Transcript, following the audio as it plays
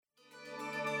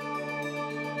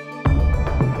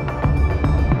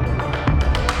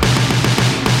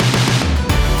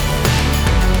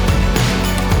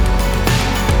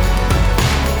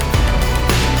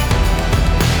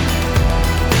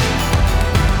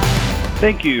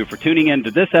Thank you for tuning in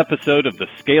to this episode of the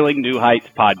Scaling New Heights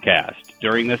podcast.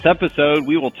 During this episode,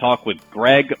 we will talk with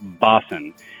Gregg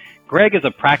Bossen. Gregg is a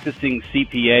practicing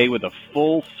CPA with a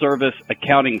full-service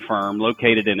accounting firm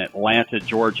located in Atlanta,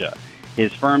 Georgia.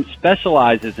 His firm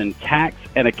specializes in tax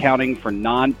and accounting for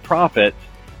nonprofits,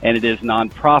 and it is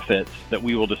nonprofits that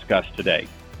we will discuss today.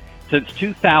 Since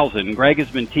 2000, Gregg has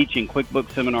been teaching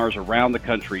QuickBooks seminars around the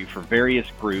country for various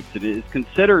groups and is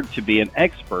considered to be an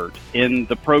expert in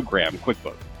the program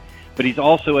QuickBooks. But he's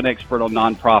also an expert on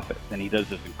nonprofits, and he does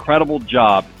this incredible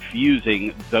job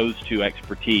fusing those two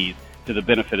expertise to the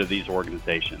benefit of these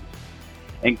organizations.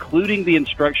 Including the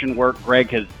instruction work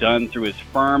Gregg has done through his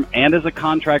firm and as a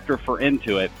contractor for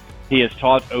Intuit, he has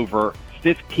taught over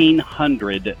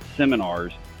 1,500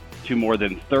 seminars to more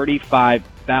than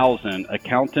 35,000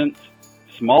 accountants,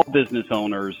 small business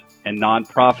owners, and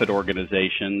nonprofit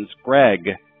organizations.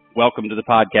 Gregg, welcome to the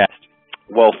podcast.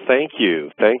 Well, thank you.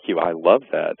 Thank you. I love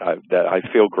that. I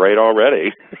feel great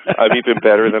already. I'm even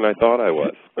better than I thought I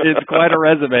was. It's quite a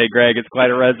resume, Gregg. It's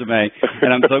quite a resume.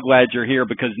 And I'm so glad you're here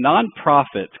because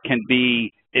nonprofits can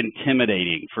be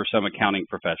intimidating for some accounting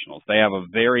professionals. They have a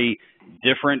very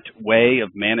different way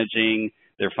of managing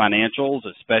their financials,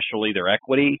 especially their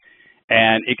equity.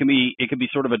 And it can be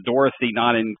sort of a Dorothy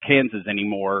not in Kansas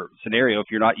anymore scenario if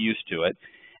you're not used to it.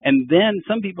 And then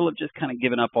some people have just kind of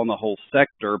given up on the whole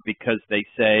sector because they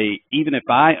say, even if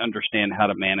I understand how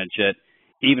to manage it,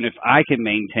 even if I can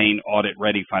maintain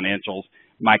audit-ready financials,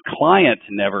 my clients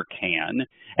never can.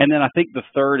 And then I think the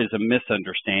third is a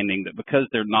misunderstanding that because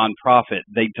they're nonprofit,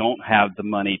 they don't have the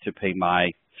money to pay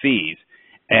my fees.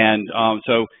 And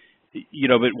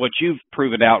but what you've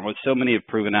proven out, and what so many have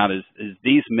proven out, is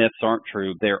these myths aren't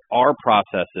true. There are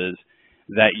processes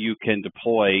that you can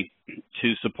deploy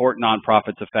to support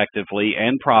nonprofits effectively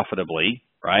and profitably,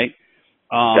 right?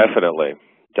 Definitely.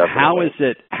 How is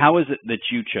it that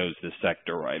you chose this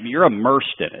sector? Right? I mean, you're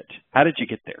immersed in it. How did you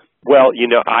get there? Well,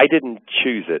 I didn't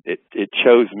choose it. It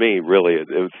chose me, really.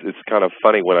 It's kind of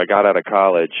funny. When I got out of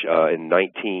college in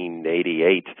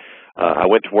 1988, I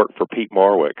went to work for Pete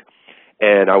Marwick.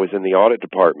 And I was in the audit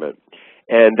department,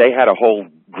 and they had a whole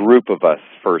group of us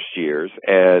first years,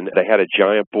 and they had a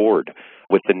giant board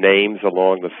with the names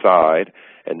along the side,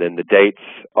 and then the dates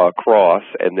across,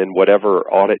 and then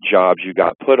whatever audit jobs you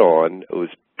got put on, it was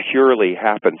purely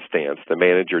happenstance. The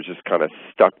manager just kind of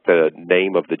stuck the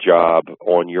name of the job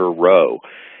on your row,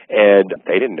 and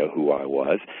they didn't know who I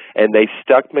was, and they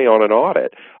stuck me on an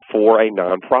audit for a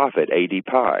nonprofit,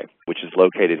 ADPI, which is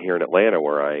located here in Atlanta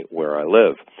where I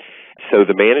live. So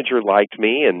the manager liked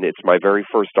me, and it's my very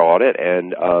first audit.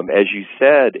 And as you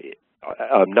said,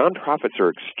 nonprofits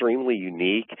are extremely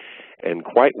unique and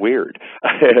quite weird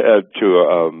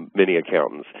to many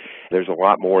accountants. There's a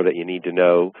lot more that you need to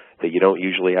know that you don't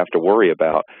usually have to worry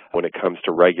about when it comes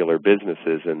to regular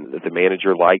businesses. And the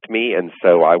manager liked me, and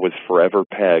so I was forever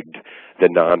pegged the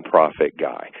nonprofit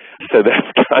guy. So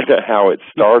that's kind of how it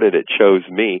started. It chose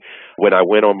me. When I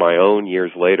went on my own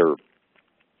years later,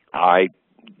 I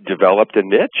developed a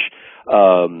niche.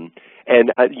 One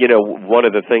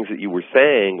of the things that you were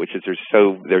saying, which is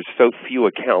there's so few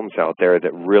accountants out there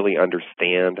that really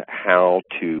understand how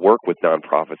to work with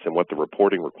nonprofits and what the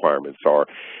reporting requirements are,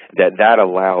 that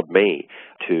allowed me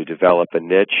to develop a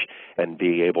niche and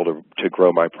be able to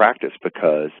grow my practice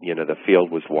because, the field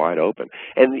was wide open.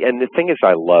 And the thing is,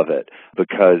 I love it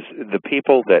because the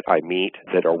people that I meet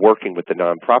that are working with the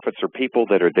nonprofits are people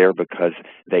that are there because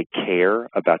they care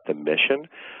about the mission.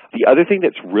 The other thing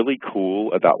that's really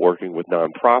cool about working with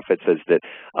nonprofits is that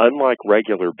unlike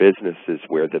regular businesses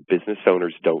where the business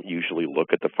owners don't usually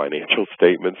look at the financial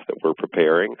statements that we're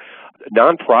preparing,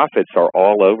 nonprofits are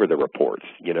all over the reports.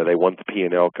 They want the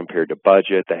P&L compared to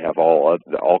budget. They have all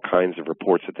kinds of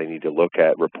reports that they need to look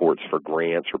at, reports for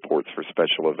grants, reports for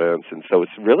special events. And so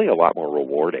it's really a lot more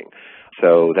rewarding.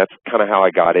 So that's kind of how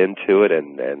I got into it,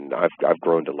 and I've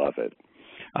grown to love it.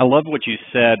 I love what you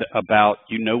said about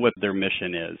what their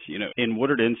mission is. In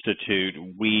Woodard Institute,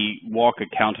 we walk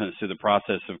accountants through the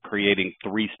process of creating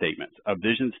three statements: a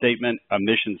vision statement, a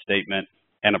mission statement,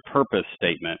 and a purpose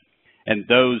statement. And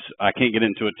those, I can't get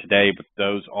into it today, but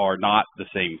those are not the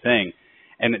same thing.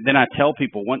 And then I tell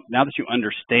people, now that you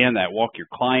understand that, walk your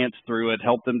clients through it,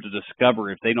 help them to discover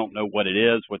if they don't know what it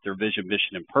is, what their vision,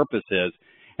 mission, and purpose is,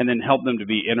 and then help them to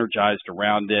be energized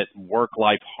around it,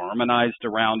 work-life harmonized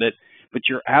around it. But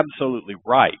you're absolutely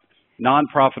right.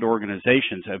 Nonprofit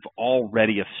organizations have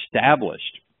already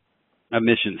established a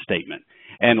mission statement.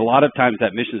 And a lot of times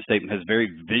that mission statement has very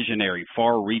visionary,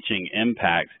 far-reaching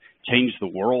impacts change the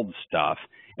world stuff.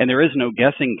 And there is no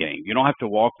guessing game. You don't have to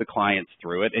walk the clients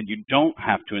through it, and you don't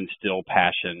have to instill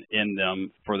passion in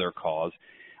them for their cause.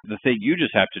 The thing you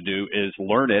just have to do is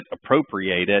learn it,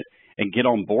 appropriate it, and get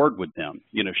on board with them,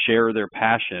 share their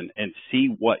passion and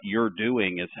see what you're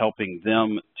doing is helping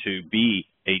them to be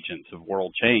agents of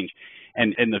world change.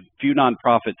 And the few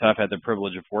nonprofits I've had the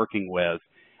privilege of working with,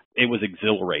 it was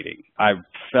exhilarating. I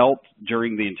felt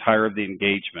during the entire of the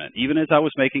engagement, even as I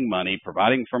was making money,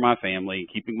 providing for my family,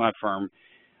 keeping my firm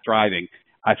thriving,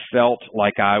 I felt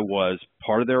like I was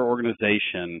part of their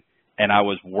organization and I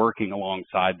was working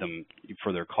alongside them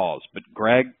for their cause. But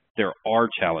Gregg, there are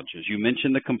challenges. You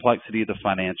mentioned the complexity of the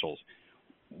financials.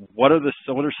 What are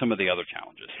some of the other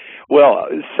challenges? Well,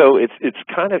 so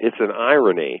it's an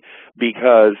irony,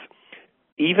 because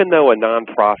even though a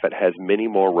nonprofit has many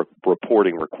more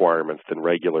reporting requirements than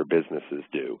regular businesses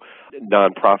do,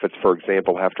 nonprofits, for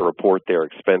example, have to report their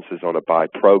expenses on a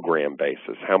by-program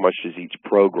basis. How much does each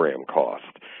program cost,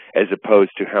 as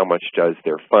opposed to how much does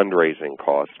their fundraising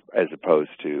cost, as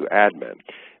opposed to admin.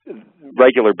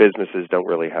 Regular businesses don't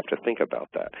really have to think about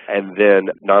that. And then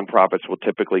nonprofits will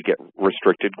typically get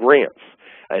restricted grants,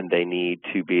 and they need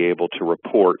to be able to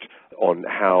report on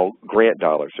how grant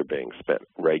dollars are being spent.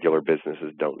 Regular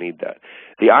businesses don't need that.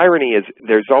 The irony is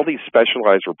there's all these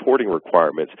specialized reporting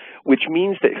requirements, which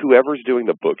means that whoever's doing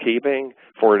the bookkeeping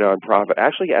for a nonprofit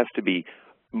actually has to be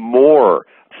more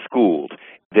schooled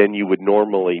than you would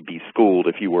normally be schooled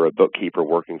if you were a bookkeeper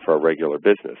working for a regular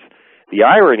business. The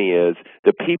irony is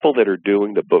the people that are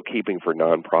doing the bookkeeping for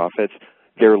nonprofits,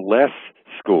 they're less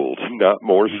schooled, not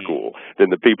more schooled, than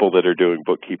the people that are doing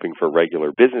bookkeeping for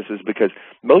regular businesses, because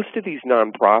most of these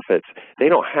nonprofits, they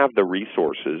don't have the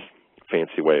resources,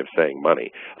 fancy way of saying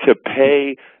money, to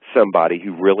pay somebody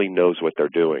who really knows what they're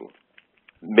doing.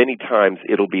 Many times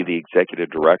it'll be the executive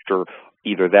director,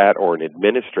 either that or an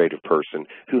administrative person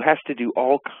who has to do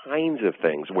all kinds of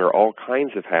things, wear all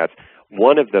kinds of hats.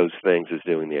 One of those things is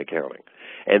doing the accounting,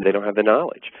 and they don't have the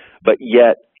knowledge, but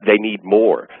yet they need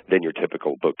more than your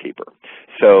typical bookkeeper.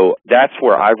 So that's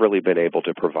where I've really been able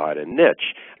to provide a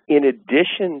niche. In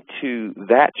addition to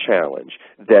that challenge,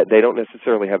 that they don't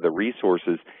necessarily have the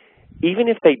resources, even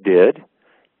if they did,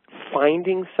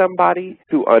 finding somebody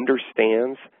who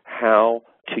understands how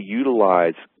to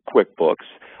utilize QuickBooks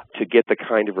to get the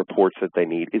kind of reports that they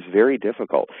need is very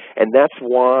difficult. And that's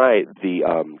why the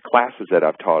classes that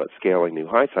I've taught at Scaling New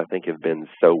Heights, I think, have been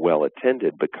so well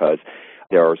attended, because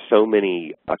there are so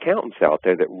many accountants out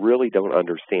there that really don't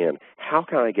understand, how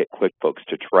can I get QuickBooks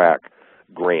to track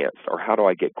grants, or how do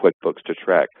I get QuickBooks to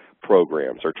track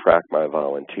programs or track my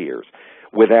volunteers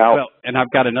without... Well, and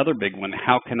I've got another big one.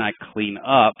 How can I clean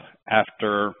up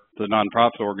after the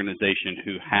nonprofit organization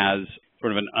who has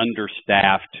sort of an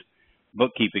understaffed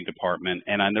bookkeeping department?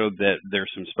 And I know that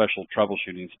there's some special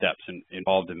troubleshooting steps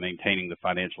involved in maintaining the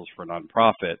financials for a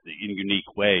nonprofit in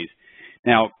unique ways.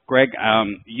 Now, Gregg,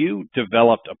 you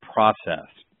developed a process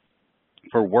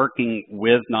for working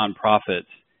with nonprofits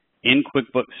in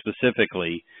QuickBooks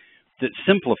specifically that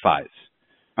simplifies.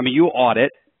 I mean, you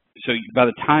audit, so by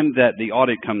the time that the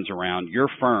audit comes around, your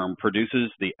firm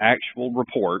produces the actual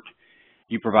report.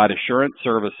 You provide assurance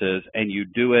services, and you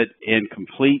do it in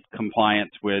complete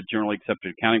compliance with generally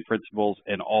accepted accounting principles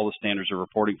and all the standards of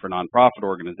reporting for nonprofit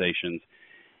organizations.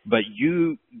 But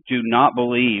you do not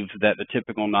believe that the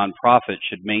typical nonprofit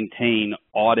should maintain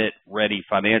audit-ready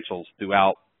financials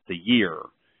throughout the year,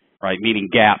 right? Meaning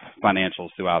GAAP financials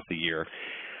throughout the year.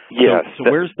 Yes. So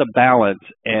where's the balance,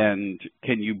 and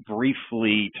can you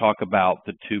briefly talk about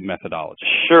the two methodologies?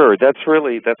 Sure. That's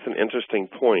an interesting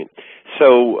point.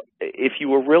 So if you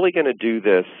were really going to do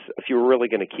this, if you were really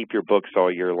going to keep your books all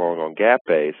year long on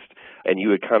GAAP-based, and you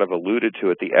had kind of alluded to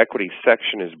it, the equity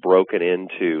section is broken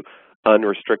into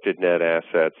unrestricted net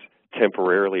assets,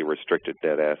 temporarily restricted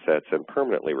net assets, and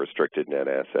permanently restricted net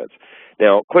assets.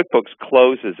 Now, QuickBooks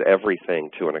closes everything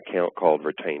to an account called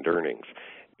retained earnings.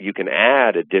 You can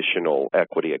add additional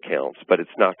equity accounts, but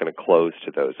it's not going to close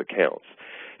to those accounts.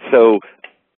 So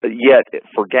yet,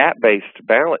 for GAAP-based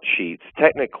balance sheets,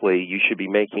 technically you should be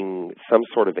making some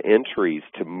sort of entries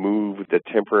to move the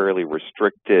temporarily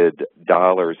restricted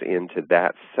dollars into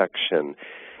that section.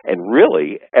 And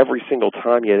really, every single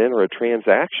time you enter a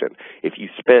transaction, if you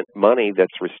spent money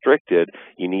that's restricted,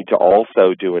 you need to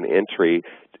also do an entry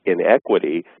in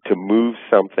equity to move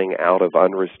something out of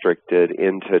unrestricted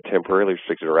into temporarily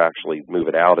restricted, or actually move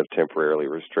it out of temporarily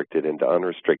restricted into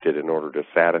unrestricted in order to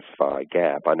satisfy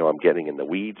GAAP. I know I'm getting in the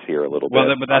weeds here a little bit.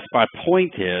 Well, but that's my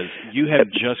point is you have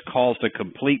just caused a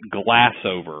complete glass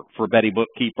over for Betty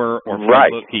Bookkeeper or for right.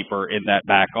 Bookkeeper in that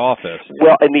back office.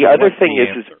 Well, and the other thing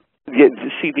is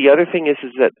See, the other thing is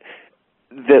that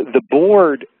the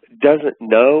board doesn't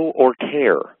know or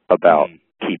care about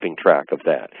keeping track of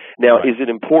that. Now, Right. Is it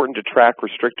important to track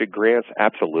restricted grants?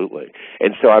 Absolutely.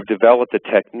 And so I've developed a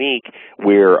technique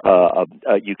where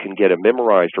you can get a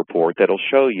memorized report that'll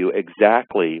show you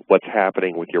exactly what's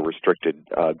happening with your restricted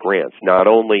grants. Not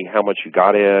only how much you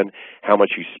got in, how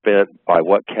much you spent, by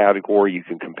what category, you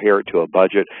can compare it to a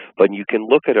budget, but you can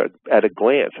look at a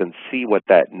glance and see what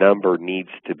that number needs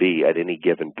to be at any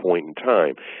given point in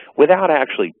time without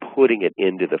actually putting it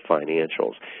into the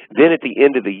financials. Then at the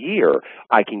end of the year,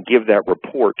 I can give that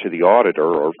report to the auditor,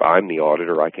 or if I'm the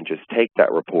auditor, I can just take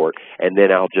that report and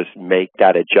then I'll just make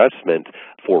that adjustment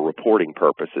for reporting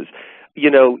purposes. You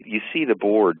know, you see the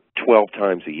board 12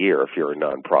 times a year if you're a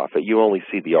nonprofit. You only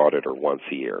see the auditor once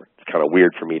a year. It's kind of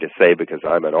weird for me to say because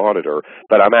I'm an auditor,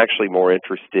 but I'm actually more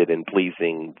interested in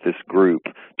pleasing this group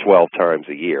 12 times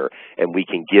a year, and we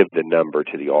can give the number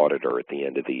to the auditor at the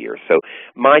end of the year. So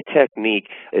my technique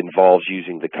involves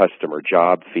using the customer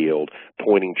job field,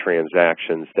 pointing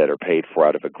transactions that are paid for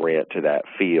out of a grant to that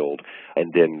field,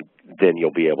 and then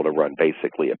you'll be able to run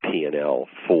basically a P&L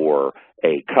for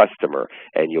a customer,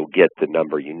 and you'll get the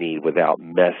number you need without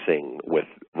messing with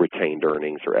retained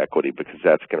earnings or equity, because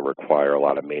that's going to require a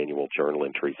lot of manual journal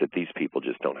entries that these people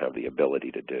just don't have the ability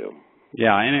to do.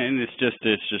 Yeah, and it's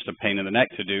just a pain in the neck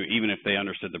to do, even if they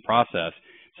understood the process.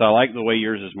 So I like the way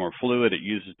yours is more fluid. It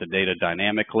uses the data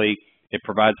dynamically. It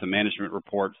provides the management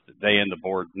reports that they and the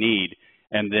board need,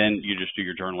 and then you just do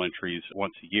your journal entries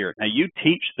once a year. Now, you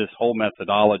teach this whole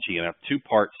methodology in a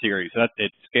two-part series.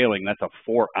 It's scaling. That's a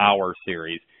 4-hour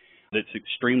series that's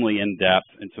extremely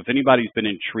in-depth. And so if anybody's been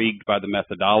intrigued by the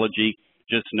methodology,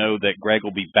 just know that Gregg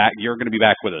will be back. You're going to be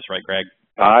back with us, right, Gregg?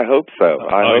 I hope so.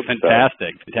 I hope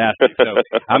fantastic, so. Fantastic.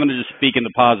 So I'm going to just speak in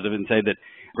the positive and say that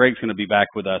Gregg's going to be back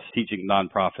with us teaching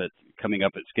nonprofits coming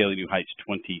up at Scaling New Heights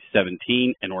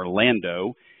 2017 in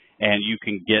Orlando. And you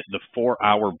can get the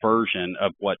 4-hour version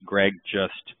of what Gregg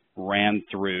just ran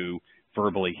through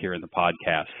verbally here in the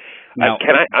podcast. Now,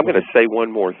 I'm going to say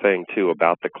one more thing, too,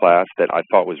 about the class that I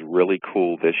thought was really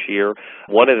cool this year.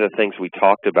 One of the things we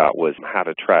talked about was how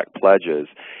to track pledges.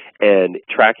 And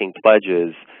tracking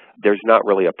pledges, there's not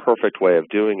really a perfect way of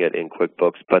doing it in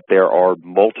QuickBooks, but there are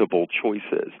multiple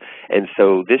choices. And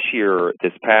so this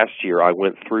past year, I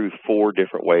went through 4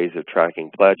 different ways of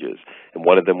tracking pledges. And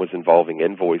one of them was involving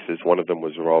invoices, one of them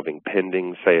was involving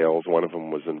pending sales, one of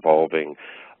them was involving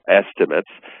estimates,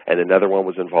 and another one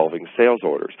was involving sales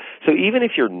orders. So even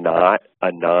if you're not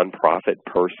a nonprofit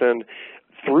person,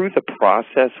 through the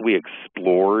process, we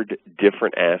explored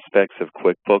different aspects of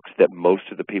QuickBooks that most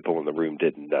of the people in the room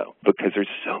didn't know, because there's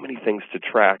so many things to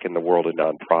track in the world of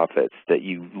nonprofits that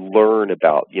you learn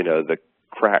about, the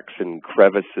cracks and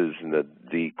crevices and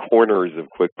the corners of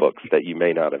QuickBooks that you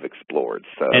may not have explored.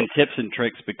 So, and tips and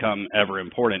tricks become ever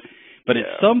important. But at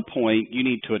some point, you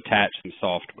need to attach some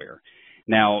software.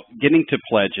 Now, getting to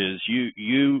pledges,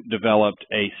 you developed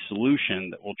a solution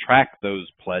that will track those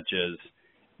pledges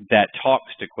that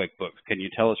talks to QuickBooks. Can you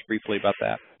tell us briefly about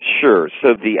that? Sure.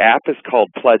 So the app is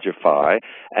called Pledgeify,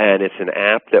 and it's an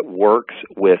app that works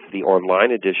with the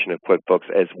online edition of QuickBooks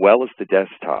as well as the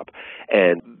desktop.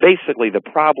 And basically the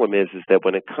problem is that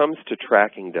when it comes to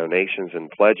tracking donations and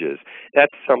pledges,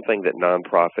 that's something that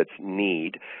nonprofits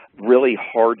need. Really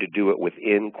hard to do it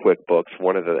within QuickBooks.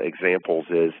 One of the examples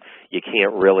is you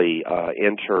can't really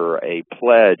enter a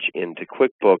pledge into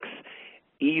QuickBooks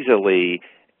easily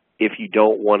if you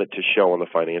don't want it to show on the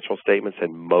financial statements,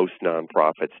 and most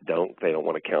nonprofits don't. They don't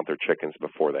want to count their chickens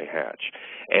before they hatch.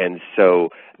 And so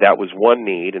that was one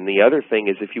need. And the other thing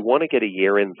is, if you want to get a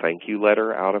year-end thank you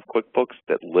letter out of QuickBooks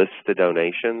that lists the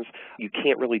donations, you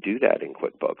can't really do that in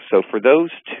QuickBooks. So for those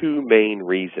 2 main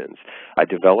reasons, I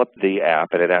developed the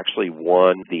app, and it actually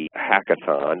won the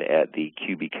hackathon at the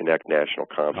QB Connect National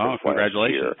Conference last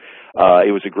year.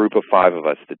 It was a group of 5 of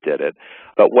us that did it.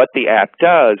 But what the app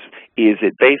does is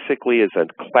it basically is a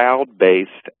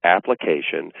cloud-based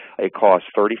application. It costs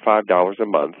 $35 a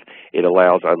month. It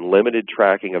allows unlimited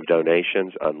tracking of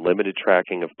donations, unlimited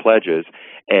tracking of pledges,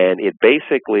 and it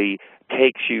basically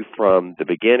takes you from the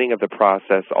beginning of the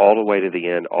process all the way to the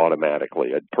end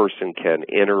automatically. A person can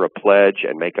enter a pledge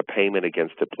and make a payment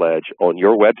against a pledge on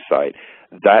your website.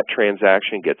 That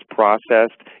transaction gets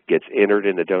processed, gets entered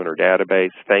in the donor database,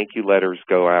 thank you letters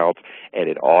go out, and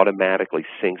it automatically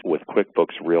syncs with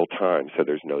QuickBooks real time, so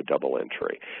there's no double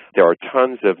entry. There are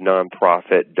tons of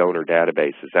nonprofit donor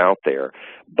databases out there,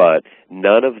 but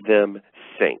none of them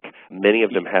sync. Many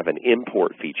of them have an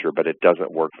import feature, but it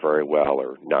doesn't work very well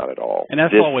or not at all. And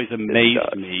that's always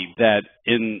amazed me that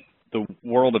in the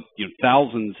world of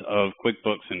thousands of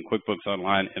QuickBooks and QuickBooks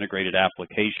Online integrated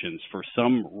applications, for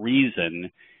some reason,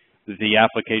 the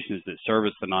applications that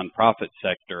service the nonprofit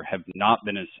sector have not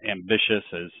been as ambitious,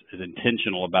 as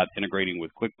intentional about integrating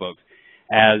with QuickBooks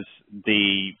as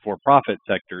the for-profit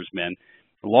sector's been.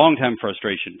 A long-time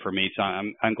frustration for me, so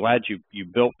I'm glad you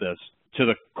built this. To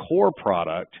the core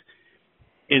product,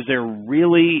 is there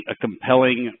really a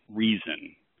compelling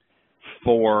reason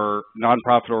for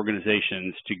nonprofit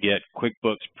organizations to get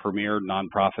QuickBooks Premier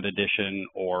Nonprofit Edition,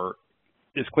 or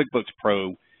is QuickBooks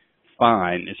Pro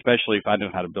fine, especially if I know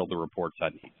how to build the reports I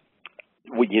need?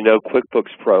 Well,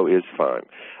 QuickBooks Pro is fine.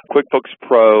 QuickBooks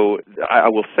Pro, I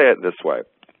will say it this way.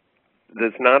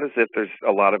 It's not as if there's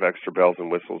a lot of extra bells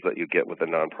and whistles that you get with the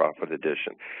nonprofit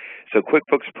edition. So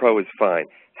QuickBooks Pro is fine.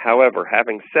 However,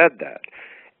 having said that,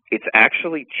 it's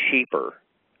actually cheaper.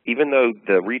 Even though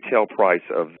the retail price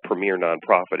of Premier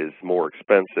Nonprofit is more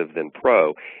expensive than Pro,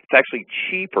 it's actually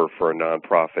cheaper for a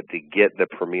nonprofit to get the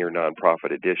Premier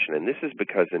Nonprofit Edition. And this is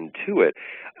because Intuit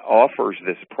offers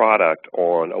this product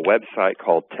on a website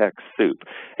called TechSoup.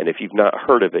 And if you've not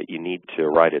heard of it, you need to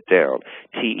write it down.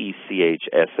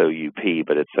 TechSoup,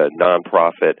 but it's a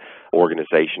nonprofit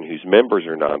organization whose members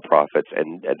are nonprofits,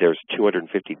 and there's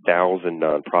 250,000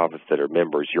 nonprofits that are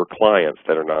members. Your clients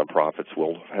that are nonprofits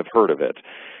will have heard of it.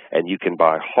 And you can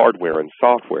buy hardware and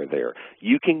software there.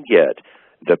 You can get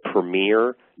the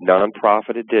Premier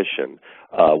Nonprofit Edition,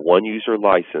 one-user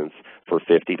license, for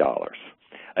 $50,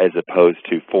 as opposed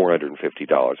to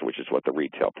 $450, which is what the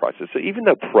retail price is. So even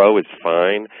though Pro is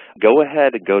fine, go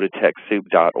ahead and go to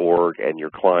TechSoup.org, and your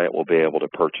client will be able to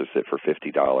purchase it for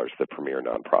 $50, the Premier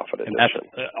Nonprofit Edition.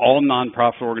 And that's, all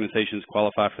nonprofit organizations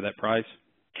qualify for that price?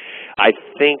 I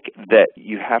think that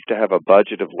you have to have a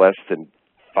budget of less than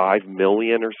 $5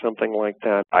 million or something like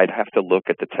that. I'd have to look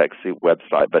at the TechSoup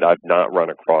website, but I've not run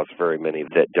across very many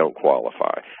that don't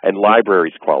qualify. And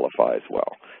libraries qualify as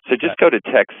well. So just go to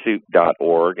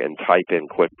TechSoup.org and type in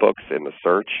QuickBooks in the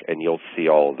search, and you'll see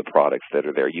all of the products that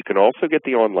are there. You can also get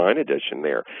the online edition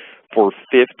there for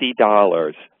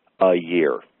 $50 a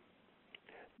year.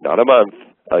 Not a month,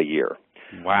 a year.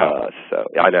 Wow. So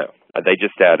I know. They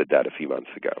just added that a few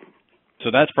months ago.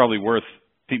 So that's probably worth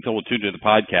people will tune to the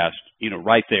podcast,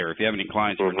 right there. If you have any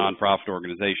clients or nonprofit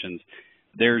organizations,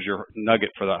 there's your nugget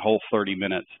for that whole 30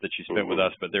 minutes that you spent with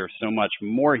us. But there's so much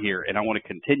more here. And I want to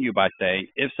continue by saying,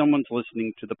 if someone's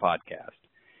listening to the podcast,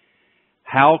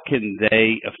 how can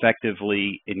they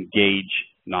effectively engage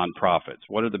nonprofits?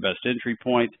 What are the best entry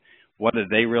points? What do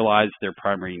they realize their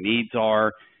primary needs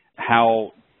are?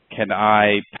 How can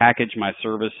I package my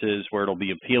services where it'll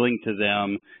be appealing to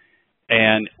them?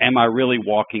 And am I really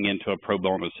walking into a pro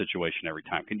bono situation every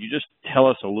time? Can you just tell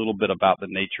us a little bit about the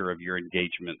nature of your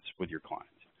engagements with your clients?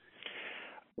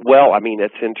 Well,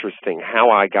 it's interesting. How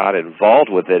I got involved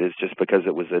with it is just because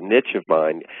it was a niche of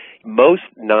mine. Most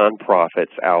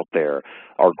nonprofits out there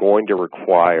are going to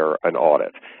require an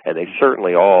audit, and they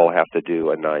certainly all have to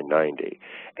do a 990.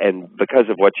 And because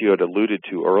of what you had alluded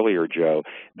to earlier, Joe,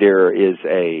 there is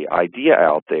an idea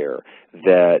out there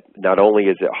that not only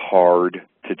is it hard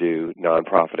to do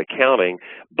nonprofit accounting,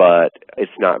 but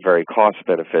it's not very cost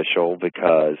beneficial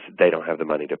because they don't have the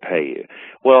money to pay you.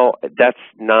 Well, that's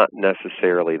not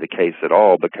necessarily the case at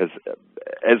all, because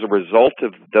as a result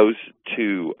of those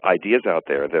two ideas out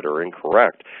there that are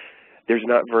incorrect, there's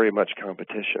not very much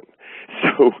competition.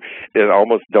 So I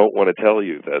almost don't want to tell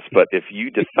you this, but if you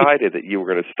decided that you were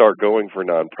going to start going for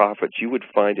nonprofits, you would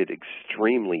find it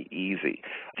extremely easy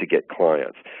to get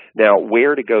clients. Now,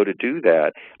 where to go to do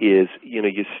that is,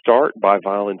 you start by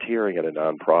volunteering at a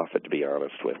nonprofit, to be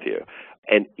honest with you.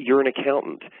 And you're an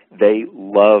accountant. They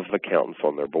love accountants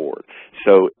on their board.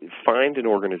 So find an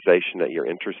organization that you're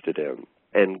interested in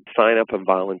and sign up and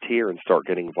volunteer and start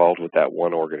getting involved with that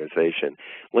one organization.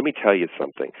 Let me tell you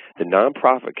something. The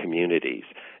nonprofit communities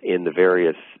in the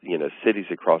various, cities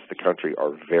across the country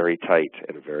are very tight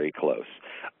and very close.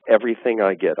 Everything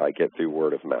I get through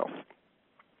word of mouth.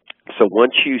 So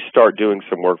once you start doing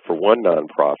some work for one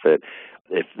nonprofit,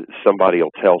 if somebody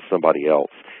will tell somebody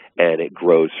else, and it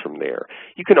grows from there.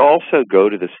 You can also go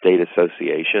to the state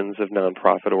associations of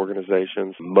nonprofit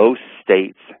organizations. Most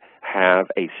states have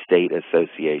a state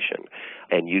association,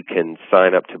 and you can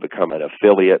sign up to become an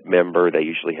affiliate member. They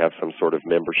usually have some sort of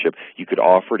membership. You could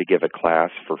offer to give a class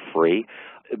for free.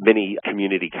 Many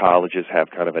community colleges have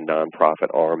kind of a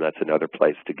nonprofit arm. That's another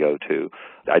place to go to.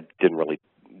 I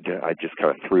just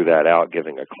kind of threw that out,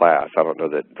 giving a class. I don't know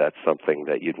that that's something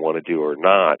that you'd want to do or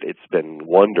not. It's been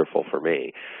wonderful for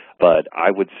me. But I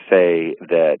would say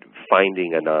that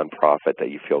finding a nonprofit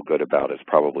that you feel good about is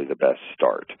probably the best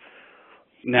start.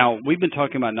 Now, we've been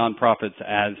talking about nonprofits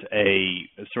as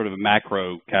a sort of a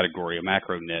macro category, a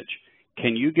macro niche.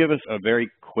 Can you give us a very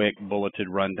quick bulleted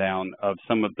rundown of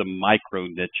some of the micro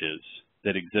niches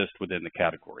that exist within the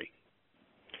category?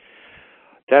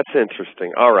 That's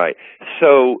interesting. All right.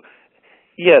 So,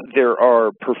 yeah, there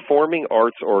are performing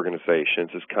arts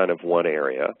organizations is kind of one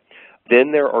area.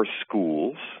 Then there are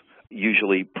schools,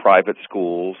 usually private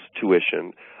schools,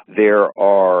 tuition. There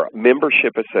are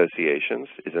membership associations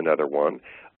is another one,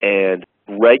 and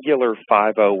regular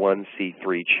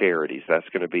 501c3 charities. That's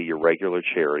going to be your regular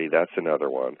charity. That's another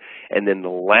one. And then the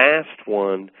last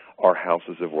one are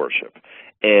houses of worship.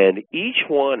 And each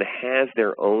one has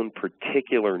their own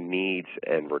particular needs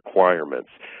and requirements.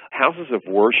 Houses of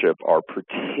worship are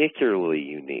particularly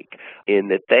unique in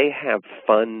that they have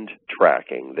fund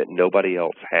tracking that nobody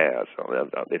else has. I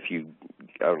don't know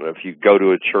if you go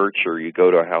to a church or you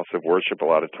go to a house of worship, a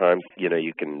lot of times,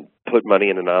 you can put money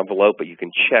in an envelope, but you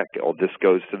can check, this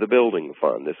goes to the building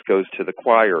fund, this goes to the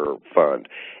choir fund.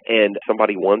 And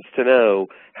somebody wants to know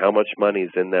how much money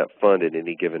is in that fund at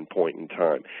any given point in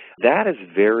time. That is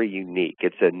very unique.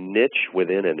 It's a niche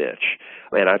within a niche.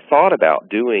 And I thought about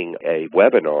doing a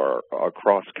webinar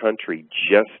across country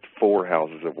just for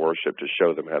houses of worship to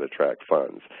show them how to track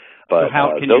funds. But so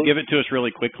how can you give it to us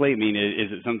really quickly? I mean,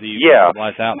 is it something you can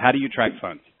realize out? How do you track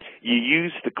funds? You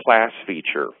use the class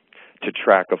feature to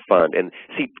track a fund. And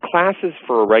see, classes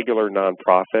for a regular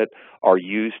nonprofit are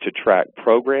used to track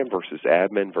program versus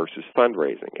admin versus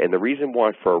fundraising. And the reason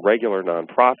why for a regular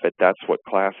nonprofit that's what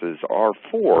classes are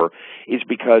for is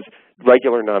because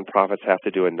regular nonprofits have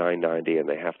to do a 990 and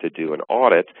they have to do an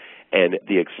audit, and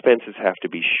the expenses have to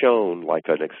be shown like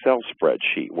an Excel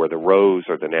spreadsheet where the rows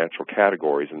are the natural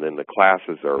categories and then the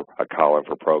classes are a column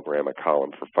for program, a column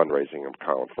for fundraising, and a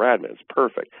column for admin. It's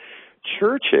perfect.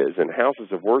 Churches and houses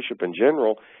of worship in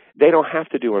general, they don't have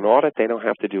to do an audit. They don't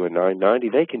have to do a 990.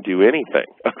 They can do anything.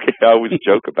 Okay, I always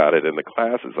joke about it in the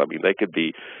classes. I mean, they could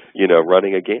be,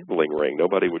 running a gambling ring.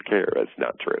 Nobody would care. That's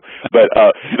not true. But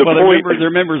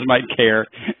their members might care.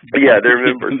 Yeah, their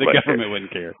members. The government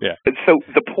wouldn't care. Yeah. And so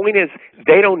the point is,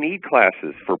 they don't need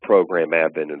classes for program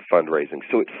admin and fundraising.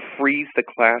 So it frees the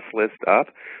class list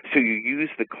up. So you use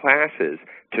the classes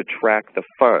to track the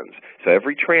funds. So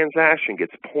every transaction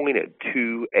gets pointed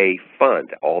to a fund,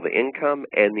 all the income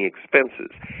and the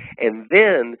expenses. And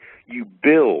then you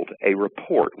build a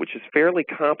report, which is fairly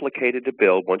complicated to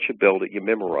build. Once you build it, you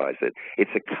memorize it.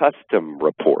 It's a custom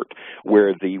report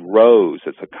where the rows,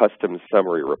 it's a custom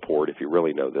summary report if you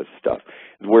really know this stuff,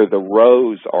 where the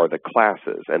rows are the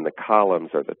classes and the columns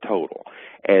are the total.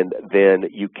 And then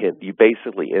you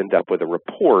basically end up with a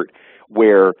report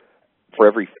where for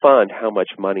every fund, how much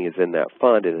money is in that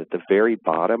fund, and at the very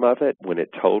bottom of it, when it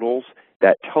totals,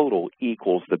 that total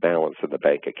equals the balance in the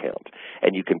bank account.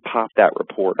 And you can pop that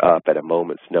report up at a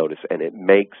moment's notice, and it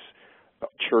makes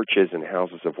churches and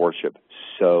houses of worship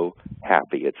so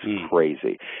happy. It's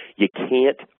crazy. You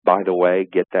can't, by the way,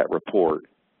 get that report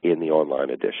in the online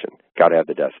edition. Got to have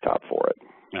the desktop for it.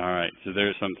 All right, so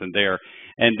there's something there.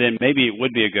 And then maybe it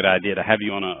would be a good idea to have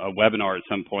you on a webinar at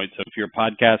some point. So if you're a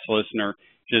podcast listener,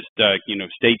 just,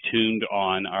 stay tuned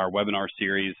on our webinar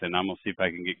series, and I'm going to see if I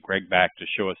can get Gregg back to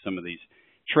show us some of these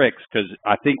tricks, because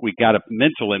I think we got a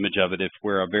mental image of it if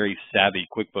we're a very savvy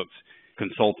QuickBooks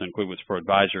consultant, QuickBooks Pro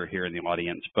advisor here in the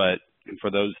audience. But for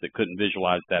those that couldn't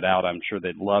visualize that out, I'm sure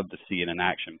they'd love to see it in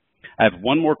action. I have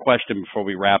one more question before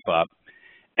we wrap up,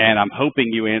 and I'm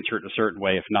hoping you answer it a certain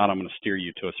way. If not, I'm going to steer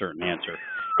you to a certain answer.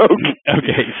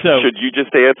 Okay. So should you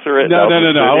just answer it? No.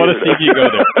 I want to see if you go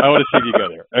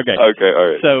there. Okay. Okay. All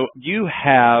right. So you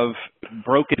have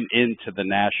broken into the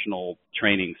national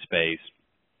training space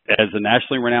as a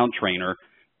nationally renowned trainer.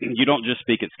 You don't just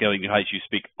speak at Scaling New Heights. You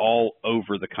speak all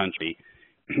over the country,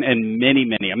 and many.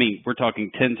 I mean, we're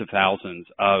talking tens of thousands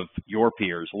of your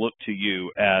peers look to you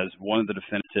as one of the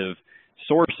definitive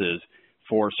sources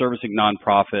for servicing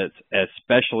nonprofits,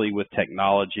 especially with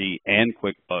technology and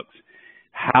QuickBooks.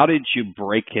 How did you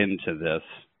break into this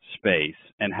space,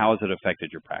 and how has it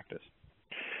affected your practice?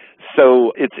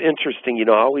 So it's interesting.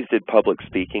 I always did public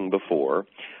speaking before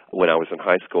when I was in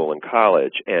high school and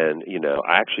college, and,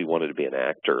 I actually wanted to be an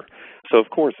actor. So, of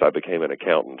course, I became an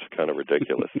accountant, kind of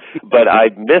ridiculous. But I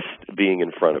missed being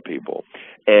in front of people.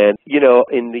 And,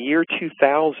 in the year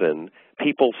 2000,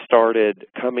 people started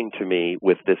coming to me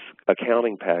with this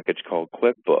accounting package called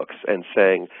QuickBooks and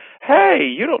saying, hey,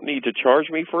 you don't need to charge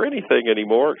me for anything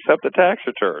anymore except the tax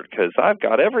return because I've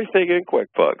got everything in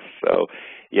QuickBooks. So,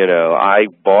 I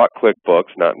bought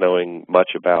QuickBooks not knowing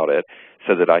much about it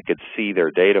so that I could see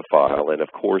their data file, and of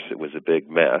course it was a big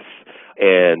mess.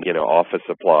 And, office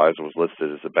supplies was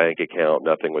listed as a bank account.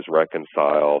 Nothing was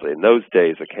reconciled. In those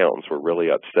days, accountants were really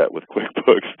upset with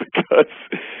QuickBooks because,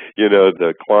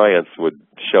 the clients would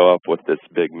show up with this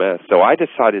big mess. So I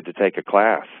decided to take a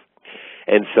class.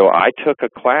 And so I took a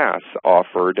class,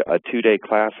 offered a 2-day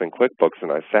class in QuickBooks,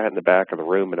 and I sat in the back of the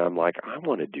room, and I'm like, I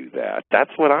want to do that.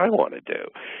 That's what I want to do.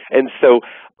 And so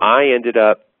I ended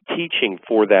up teaching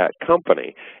for that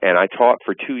company, and I taught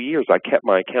for 2 years. I kept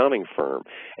my accounting firm.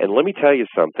 And let me tell you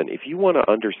something. If you want to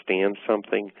understand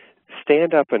something,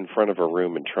 stand up in front of a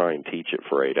room and try and teach it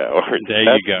for 8 hours. There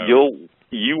you go.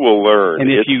 You will learn. And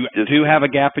if you do have a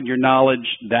gap in your knowledge,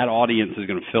 that audience is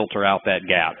going to filter out that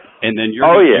gap. And then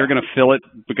you're going to fill it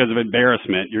because of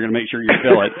embarrassment. You're going to make sure you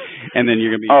fill it. And then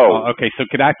you're going to be, okay, so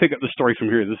can I pick up the story from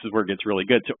here? This is where it gets really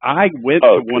good. So I went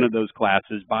to one of those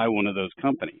classes by one of those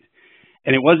companies.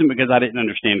 And it wasn't because I didn't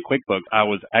understand QuickBooks. I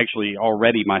was actually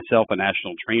already myself a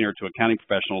national trainer to accounting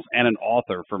professionals and an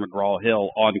author for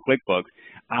McGraw-Hill on QuickBooks.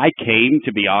 I came,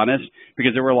 to be honest,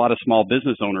 because there were a lot of small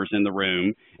business owners in the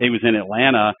room. It was in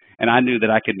Atlanta, and I knew that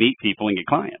I could meet people and get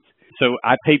clients. So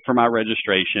I paid for my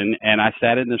registration, and I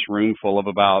sat in this room full of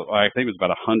I think it was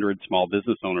about 100 small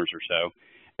business owners or so.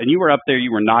 And you were up there,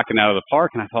 you were knocking out of the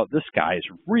park, and I thought, this guy is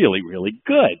really, really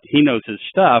good. He knows his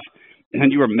stuff. And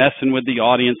you were messing with the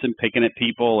audience and picking at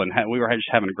people, and we were just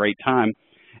having a great time.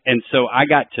 And so I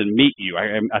got to meet you.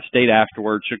 I stayed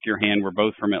afterward, shook your hand. We're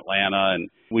both from Atlanta, and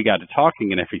we got to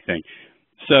talking and everything.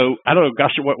 So I don't know,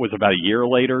 gosh, what was about a year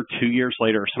later, 2 years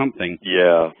later or something.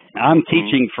 Yeah. I'm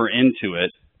teaching for Intuit.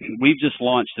 We've just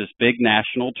launched this big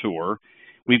national tour.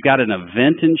 We've got an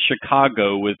event in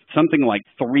Chicago with something like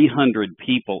 300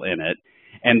 people in it.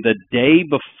 And the day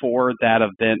before that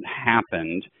event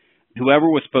happened, whoever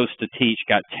was supposed to teach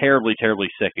got terribly, terribly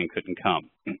sick and couldn't come.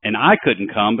 And I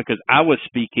couldn't come because I was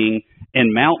speaking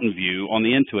in Mountain View on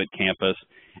the Intuit campus,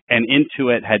 and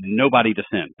Intuit had nobody to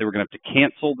send. They were going to have to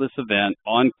cancel this event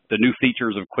on the new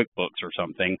features of QuickBooks or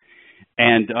something.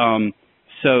 And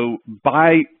so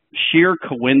by sheer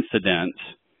coincidence,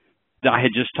 I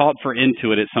had just taught for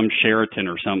Intuit at some Sheraton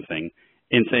or something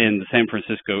in the San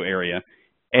Francisco area.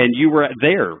 And you were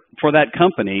there for that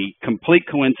company, complete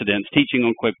coincidence, teaching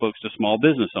on QuickBooks to small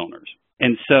business owners.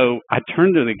 And so I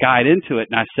turned to the guy at Intuit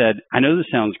and I said, I know this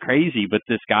sounds crazy, but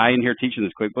this guy in here teaching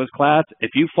this QuickBooks class,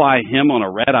 if you fly him on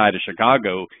a red eye to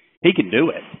Chicago, he can do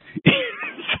it.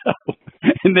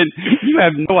 And then you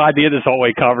have no idea this whole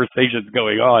way conversation's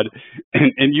going on.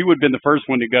 And you would have been the first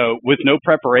one to go, with no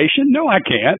preparation? No, I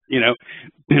can't,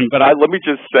 But let me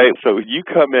just say, so you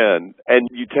come in and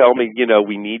you tell me,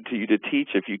 we need you to teach.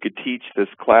 If you could teach this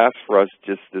class for us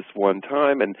just this one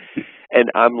time. And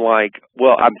I'm like,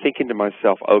 well, I'm thinking to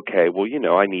myself, okay, well,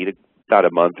 I need about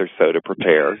a month or so to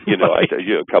prepare. I tell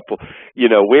you a couple,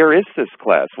 where is this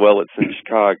class? Well, it's in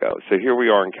Chicago. So here we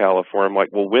are in California. I'm like,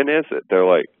 well, when is it? They're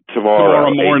like, tomorrow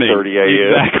morning, 8:30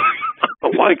 a.m. Exactly.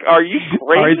 I'm like, are you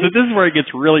crazy? All right, so this is where it gets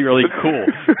really, really cool.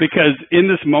 Because in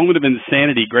this moment of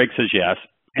insanity, Greg says yes.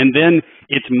 And then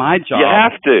it's my job.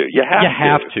 You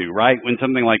have to, right? When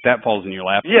something like that falls in your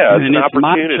lap. Yeah, and it's an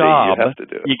opportunity. My job, you have to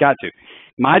do it. You got to.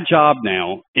 My job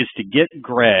now is to get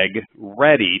Greg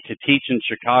ready to teach in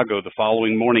Chicago the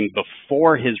following morning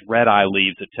before his red eye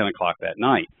leaves at 10 o'clock that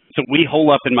night. So we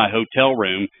hole up in my hotel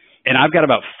room, and I've got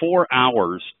about 4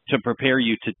 hours to prepare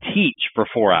you to teach for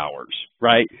 4 hours,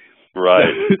 right?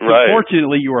 Right, so right.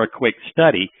 Fortunately, you were a quick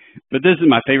study, but this is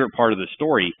my favorite part of the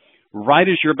story. Right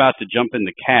as you're about to jump in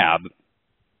the cab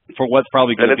for what's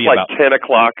probably going to be about 10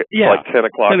 o'clock. Yeah, like 10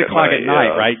 o'clock. 10 o'clock at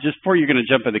night, yeah. right? Just before you're going to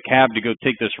jump in the cab to go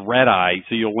take this red eye,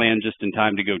 so you'll land just in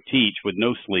time to go teach with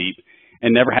no sleep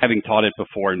and never having taught it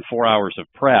before in 4 hours of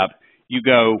prep. You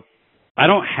go, I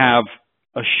don't have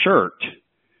a shirt,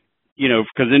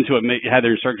 because Intuit had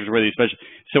their instructors wear these special.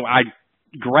 So I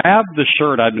grabbed the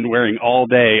shirt I'd been wearing all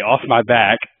day off my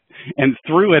back and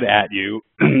threw it at you.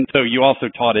 So you also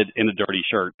taught it in a dirty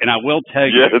shirt. And I will tell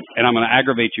you, yes. And I'm going to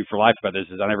aggravate you for life about this,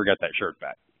 is I never got that shirt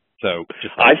back. So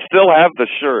I still have the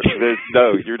shirt.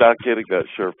 No, you're not getting that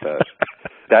shirt back.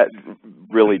 That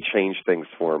really changed things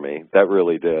for me. That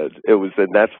really did.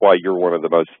 And that's why you're one of the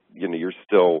most, you're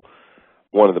still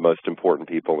one of the most important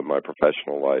people in my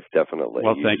professional life, definitely.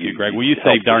 Well, thank you, Greg. Well, you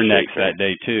saved our necks that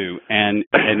day, too. And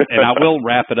I will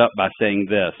wrap it up by saying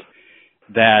this,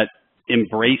 that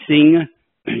embracing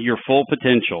your full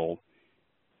potential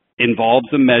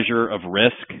involves a measure of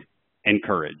risk and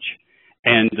courage.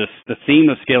 And the theme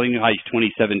of Scaling New Heights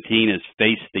 2017 is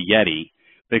Face the Yeti,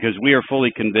 because we are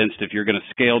fully convinced if you're going to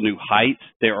scale new heights,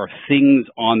 there are things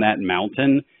on that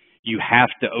mountain you have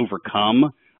to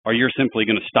overcome, or you're simply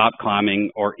going to stop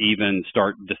climbing or even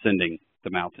start descending the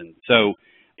mountain. So,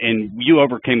 and you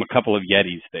overcame a couple of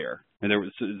Yetis there. And there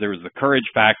was the courage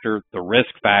factor, the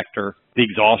risk factor, the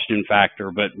exhaustion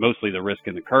factor, but mostly the risk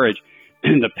and the courage.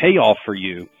 And the payoff for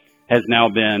you has now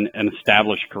been an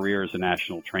established career as a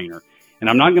national trainer. And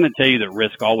I'm not going to tell you that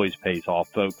risk always pays off,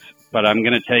 folks, but I'm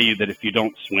going to tell you that if you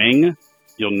don't swing,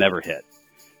 you'll never hit.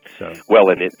 So. Well,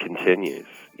 and it continues.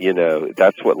 You know,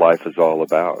 that's what life is all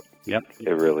about. Yep.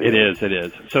 It really is. It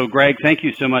is. So, Gregg, thank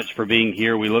you so much for being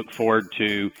here. We look forward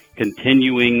to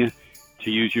continuing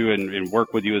to use you and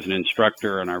work with you as an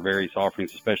instructor on our various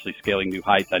offerings, especially Scaling New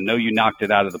Heights. I know you knocked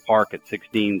it out of the park at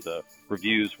 16. The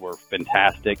reviews were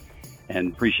fantastic,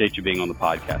 and appreciate you being on the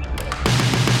podcast today.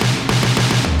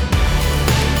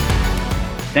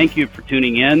 Thank you for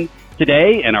tuning in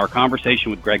today and our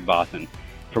conversation with Gregg Bossen.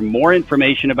 For more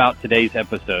information about today's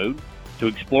episode, to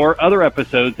explore other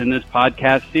episodes in this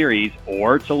podcast series,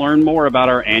 or to learn more about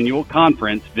our annual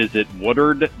conference, visit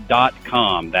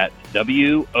woodard.com. That's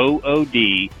WOODARD.com.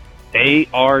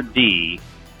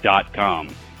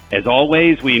 As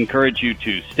always, we encourage you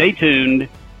to stay tuned,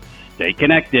 stay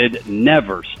connected,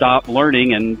 never stop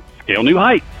learning, and scale new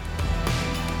heights.